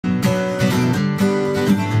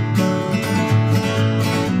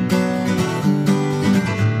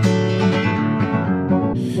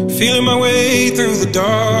Feeling my way through the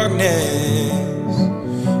darkness,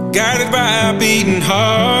 guided by a beating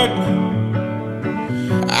heart.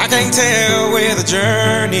 I can't tell where the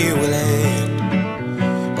journey will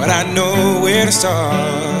end, but I know where to start.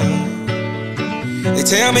 They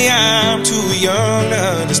tell me I'm too young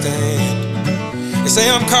to understand. They say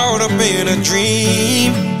I'm caught up in a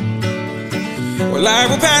dream. Well,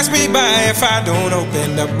 life will pass me by if I don't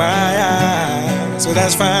open up my eyes, so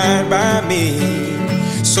that's fine by me.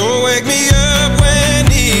 So wake me up when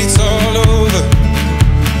it's all over,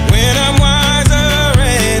 when I'm wiser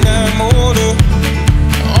and I'm older.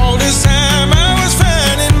 All this time I was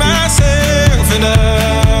finding myself and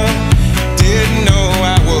I didn't know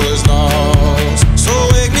I was lost. So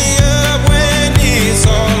wake me up when it's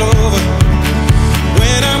all over,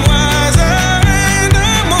 when I'm wiser and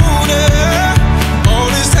I'm older. All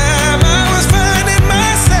this time I was finding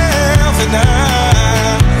myself and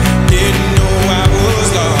I didn't know I was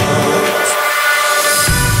lost.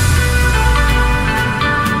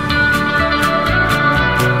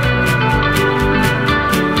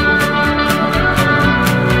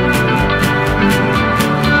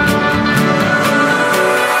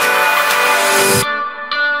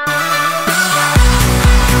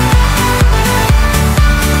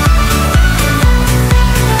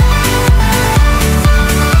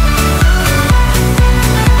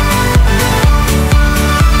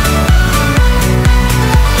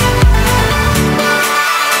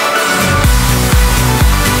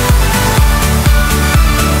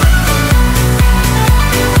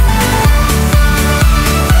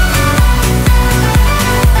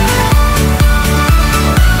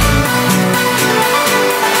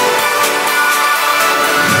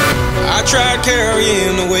 I tried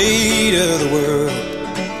carrying the weight of the world,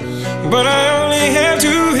 but I only have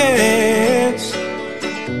two hands.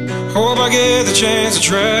 Hope I get the chance to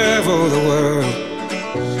travel the world,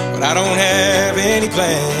 but I don't have any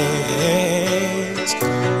plans.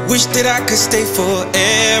 Wish that I could stay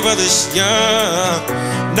forever this young,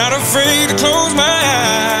 not afraid to close my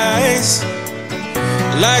eyes.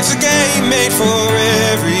 Life's a game made for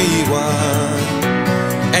everyone,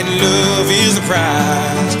 and love is the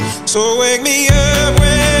prize. So wake me up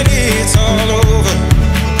when it's all over,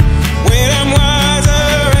 when I'm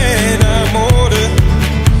wiser and I'm older.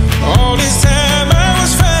 All this time I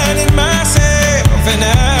was finding myself and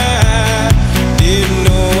I didn't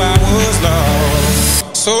know I was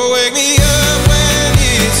lost. So wake me up when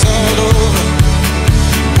it's all over,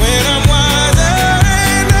 when I'm wiser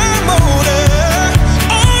and I'm older.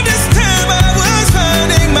 All this time I was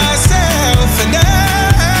finding myself and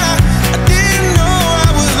I didn't know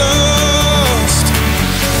I was lost.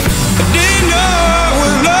 I didn't know I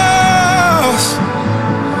was lost.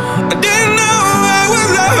 I didn't know I was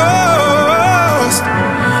lost. I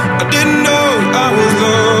didn't know I was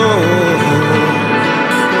lost.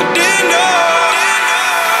 I didn't know.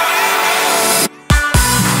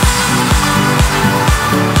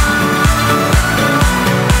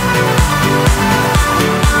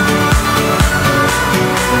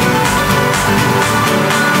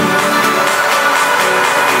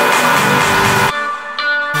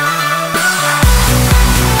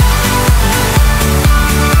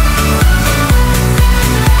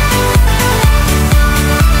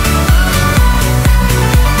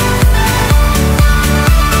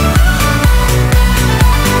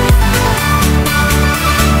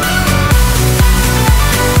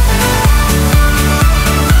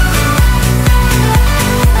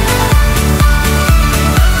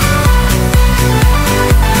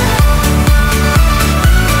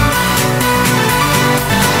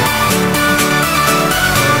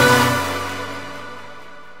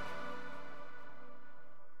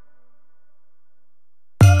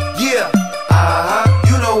 Yeah,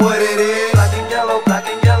 you know what it is. Black and yellow, black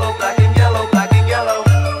and yellow, black and yellow, black and yellow.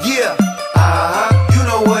 Yeah, you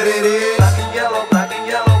know what it is. Black and yellow, black and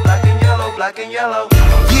yellow, black and yellow, black and yellow.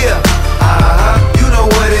 Yeah, you know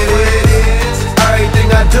what it is.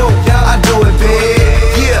 Everything I do it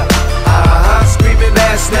big. Yeah, screaming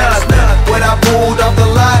that's nothing. When I pulled off the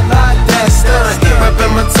lot, that's nothing.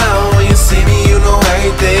 Reppin' my town, when you see me, you know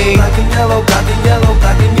everything. Black and yellow, black and yellow,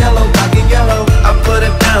 black and yellow, black and yellow. I put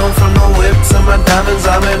it down from the whip to my diamonds.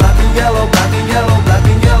 I'm in black and yellow, black and yellow, black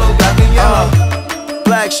and yellow, black and yellow.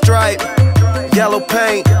 Black stripe, yellow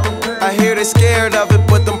paint. I hear they scared of it,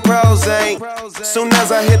 but them pros ain't. Soon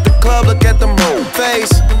as I hit the club, look at them whole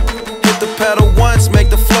face. Hit the pedal once, make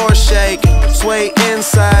the floor shake. Sway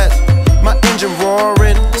inside, my engine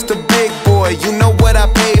roaring. It's the big boy, you know what I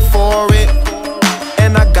paid for it.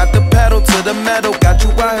 And I got the pedal to the metal. Got you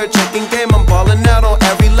out here checking game, I'm ballin' out on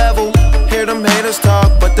every level. Hear them haters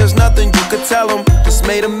talk, but there's nothing you could tell them. Just just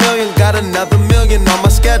made $1 million, got another $1 million on my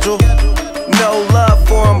schedule. No love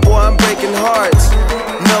for him, boy, I'm breaking hearts.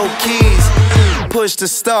 No keys, push to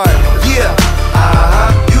start. Yeah,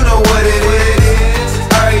 you know what it is.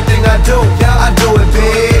 Everything I do it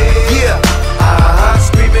big. Yeah,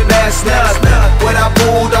 screaming that's nuts. When I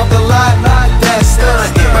pulled off the lot, that's done.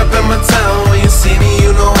 Reppin' my town, when you see me,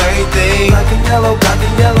 you know everything. Black and yellow, black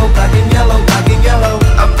and yellow, black and yellow, black and yellow.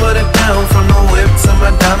 I put it down from the whip to my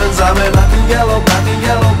diamonds. I'm in black and yellow, black and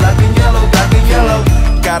yellow, black and yellow, black and yellow.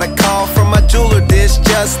 Got a call from my jeweler, this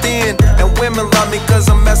just in. And women love me cause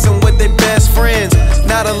I'm messing with their best friends.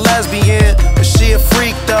 Not a lesbian, but she a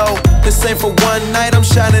freak though. This ain't for one night, I'm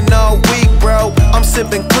shining all week, bro. I'm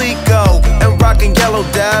sipping Clico and rocking yellow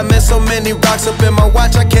diamonds. So many rocks up in my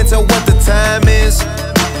watch, I can't tell what the time is.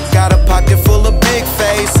 Got a pocket full of big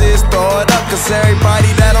faces. Throw it up cause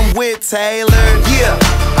everybody that I'm with tailored. Yeah,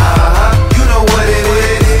 you know what it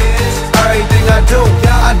is. Everything I do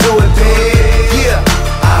it big. Yeah,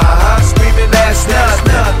 screaming that's nuts.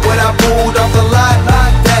 When I pulled off the lot,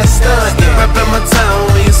 that's done. Reppin' my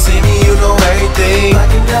town, when you see me, you know everything.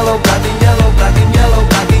 Black and yellow, black and yellow, black and yellow,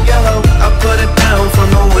 black and yellow. I put it down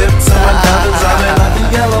from the whip to my diamonds. I'm in black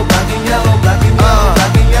and yellow, black and yellow, black and yellow,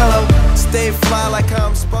 black and yellow. Stay fly like how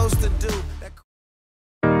I'm supposed to do.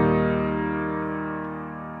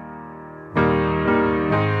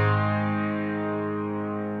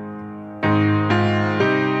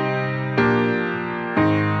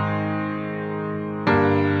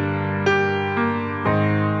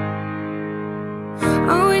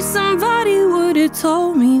 Somebody would've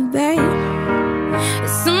told me, babe, that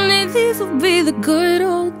someday these will be the good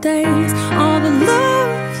old days. All the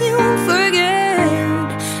love you won't forget,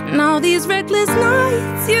 and all these reckless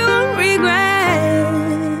nights you won't regret.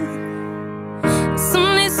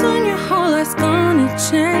 Someday soon your whole life's gonna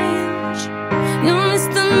change. You'll miss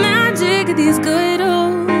the magic of these good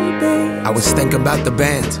old days. I was thinking about the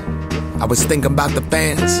band, I was thinking about the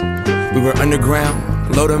fans. We were underground,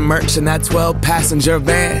 loading merch in that 12-passenger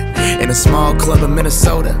van, in a small club in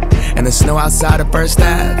Minnesota, and the snow outside of First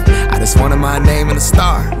Ave. I just wanted my name in a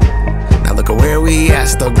star. Now look at where we at,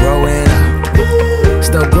 still growing up,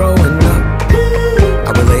 still growing up.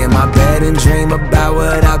 I would lay in my bed and dream about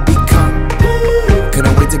what I'd become.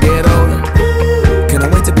 Couldn't wait to get older,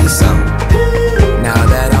 couldn't wait to be some. Now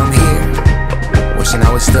that I'm here, wishing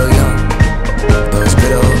I was still young. Those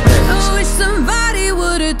good old days. I wish somebody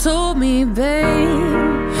would've told me,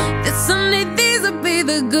 babe, that someday these would be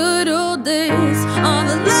the good old days. All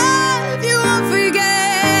the love you won't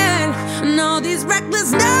forget, and all these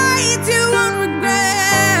reckless nights you won't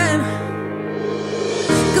regret.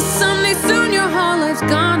 Cause someday soon your whole life's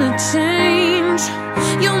gonna change.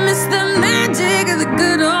 You'll miss the magic of the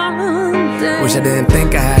good old days. Wish I didn't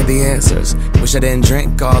think I had the answers. Wish I didn't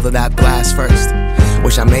drink all of that glass first.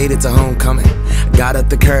 Wish I made it to homecoming, got up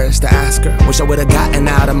the courage to ask her. Wish I would've gotten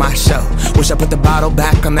out of my show. Wish I put the bottle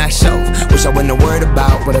back on that shelf. Wish I wouldn't have worried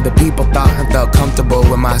about what other people thought and felt comfortable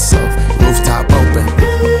with myself. Rooftop open,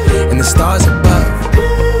 and the stars above.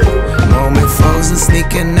 Moment frozen,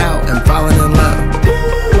 sneaking out and falling in love.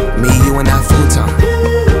 Me, you, and that futon,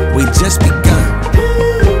 we just begun.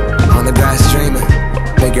 On the grass dreaming,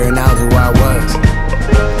 figuring out who I was.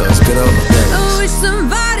 Those good old days. I wish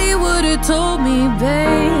somebody would've told me,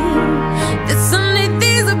 babe, that someday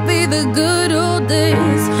these would be the good old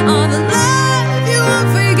days. All the love you won't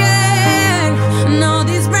forget, and all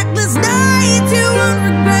these reckless nights you won't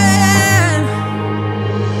regret.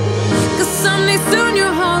 Cause someday soon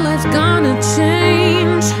your whole life's gonna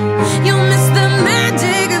change. You'll miss the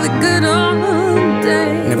magic of the good old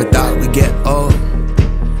days. Never thought we'd get old.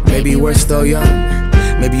 Maybe we're still young.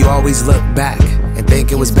 Maybe you always look back and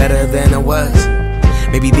think it was better than it was.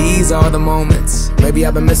 Maybe these are the moments. Maybe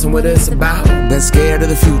I've been missing what it's about. Been scared of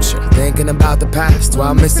the future, thinking about the past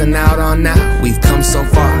while missing out on now. We've come so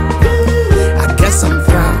far, I guess I'm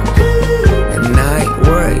proud. And I ain't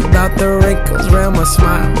worried about the wrinkles around my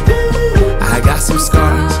smile. I got some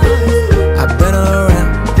scars, I've been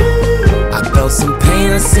around. I felt some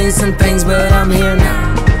pain, I've seen some things, but I'm here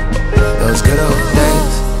now. Those good old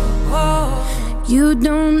days. You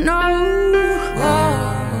don't know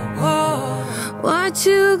what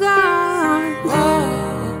you got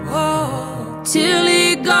till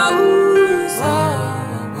it goes,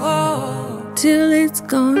 till it's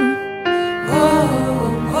gone.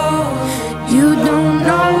 You don't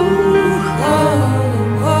know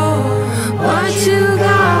what you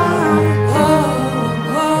got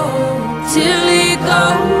till it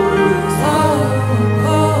goes,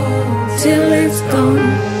 till it's gone.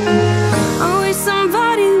 I wish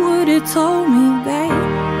somebody would've told me,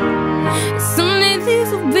 babe, someday these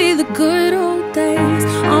will be the good old days.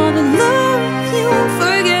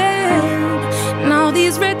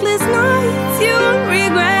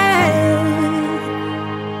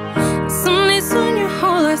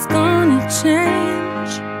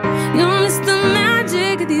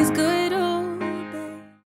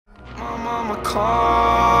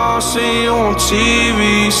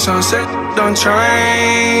 TV, sunset done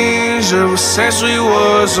changed. Ever since we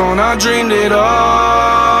was on, I dreamed it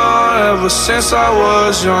all. Ever since I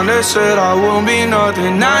was young, they said I wouldn't be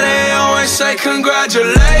nothing. Now they always say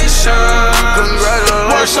congratulations.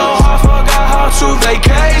 Worked so hard, forgot how to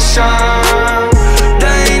vacation.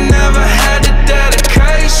 They ain't never had the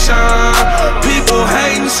dedication. People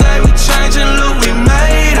hating, say we changing, look, we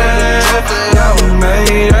made it. Yeah, we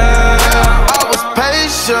made it. I was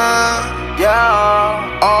patient,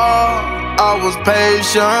 yeah. Oh, I was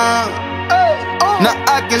patient. Now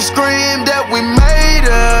I can scream that we made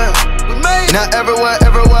it. Now everywhere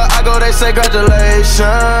I go, they say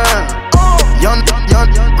congratulations. Young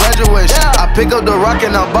graduation. I pick up the rock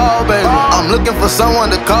and I ball, baby. I'm looking for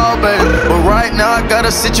someone to call, baby. But right now I got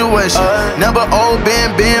a situation. Never old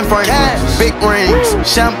Ben Franklin. Big rings,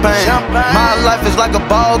 champagne. My life is like a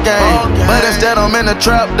ball game, but instead I'm in a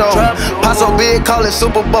trap though. Pot so big, call it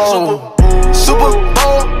Super Bowl. Super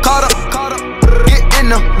Bowl, caught up, get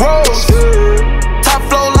in the rolls. Top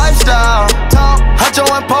flow lifestyle, Huncho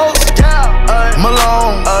and Post,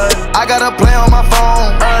 Malone. I got a play on my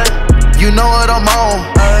phone. You know what I'm on.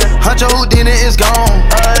 Huncho Houdini is gone.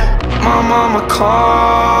 My mama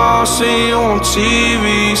called, see you on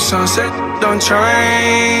TV. Sunset done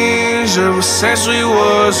changed. Ever since we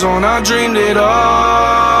was on, I dreamed it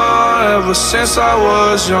all. Ever since I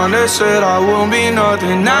was young, they said I wouldn't be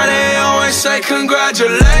nothing. Now they always say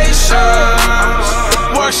congratulations.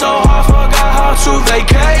 Worked so hard, forgot how to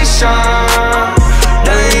vacation.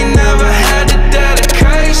 They ain't never had the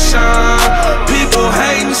dedication. People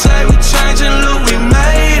hating, say we changing, look, we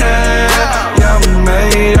made it. Yeah, we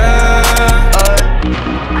made it.